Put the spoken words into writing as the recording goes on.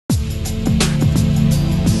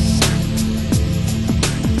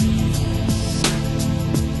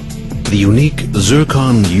The unique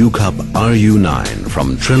Zurcon U-Cup RU9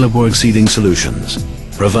 from Trelleborg Sealing Solutions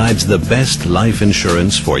provides the best life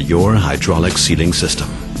insurance for your hydraulic sealing system.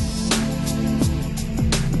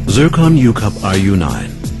 Zurcon U-Cup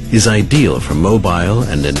RU9 is ideal for mobile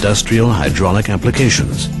and industrial hydraulic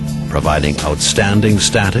applications, providing outstanding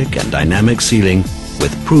static and dynamic sealing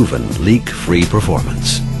with proven leak-free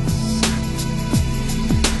performance.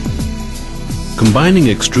 Combining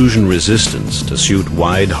extrusion resistance to suit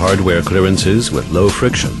wide hardware clearances with low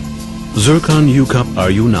friction, Zurcon U-Cup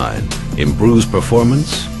RU9 improves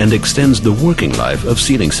performance and extends the working life of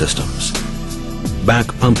sealing systems. Back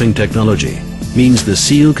pumping technology means the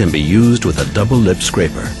seal can be used with a double lip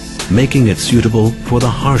scraper, making it suitable for the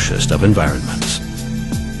harshest of environments.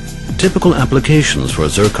 Typical applications for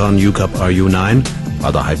Zurcon U-Cup RU9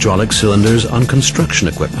 are the hydraulic cylinders on construction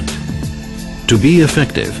equipment. To be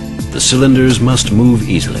effective, the cylinders must move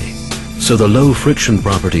easily, so the low friction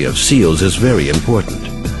property of seals is very important.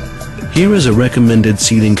 Here is a recommended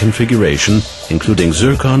sealing configuration including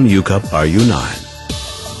Zurcon U-Cup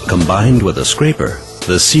RU9. Combined with a scraper,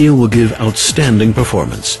 the seal will give outstanding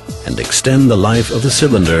performance and extend the life of the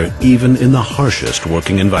cylinder even in the harshest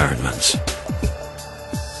working environments.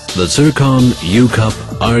 The Zurcon U-Cup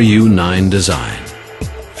RU9 design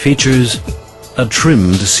features a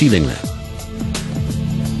trimmed sealing lip,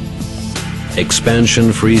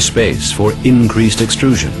 expansion-free space for increased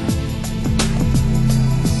extrusion,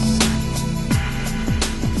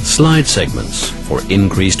 slide segments for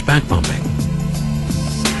increased back pumping.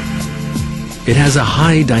 It has a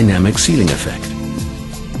high dynamic sealing effect,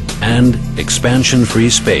 and expansion-free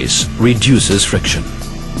space reduces friction.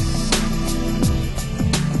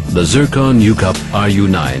 The Zurcon U-Cup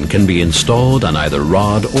RU9 can be installed on either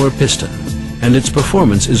rod or piston, and its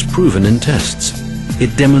performance is proven in tests.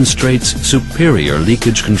 It demonstrates superior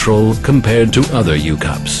leakage control compared to other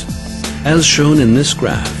U-Cups. As shown in this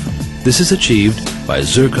graph, this is achieved by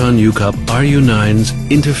Zurcon U-Cup RU9's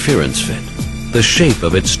interference fit, the shape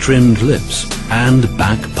of its trimmed lips, and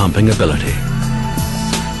back pumping ability.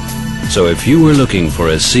 So if you were looking for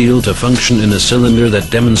a seal to function in a cylinder that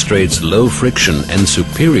demonstrates low friction and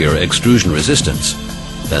superior extrusion resistance,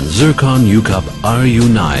 then Zurcon U-Cup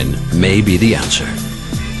RU9 may be the answer.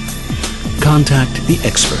 Contact the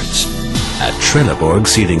experts at Trelleborg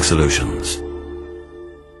Sealing Solutions.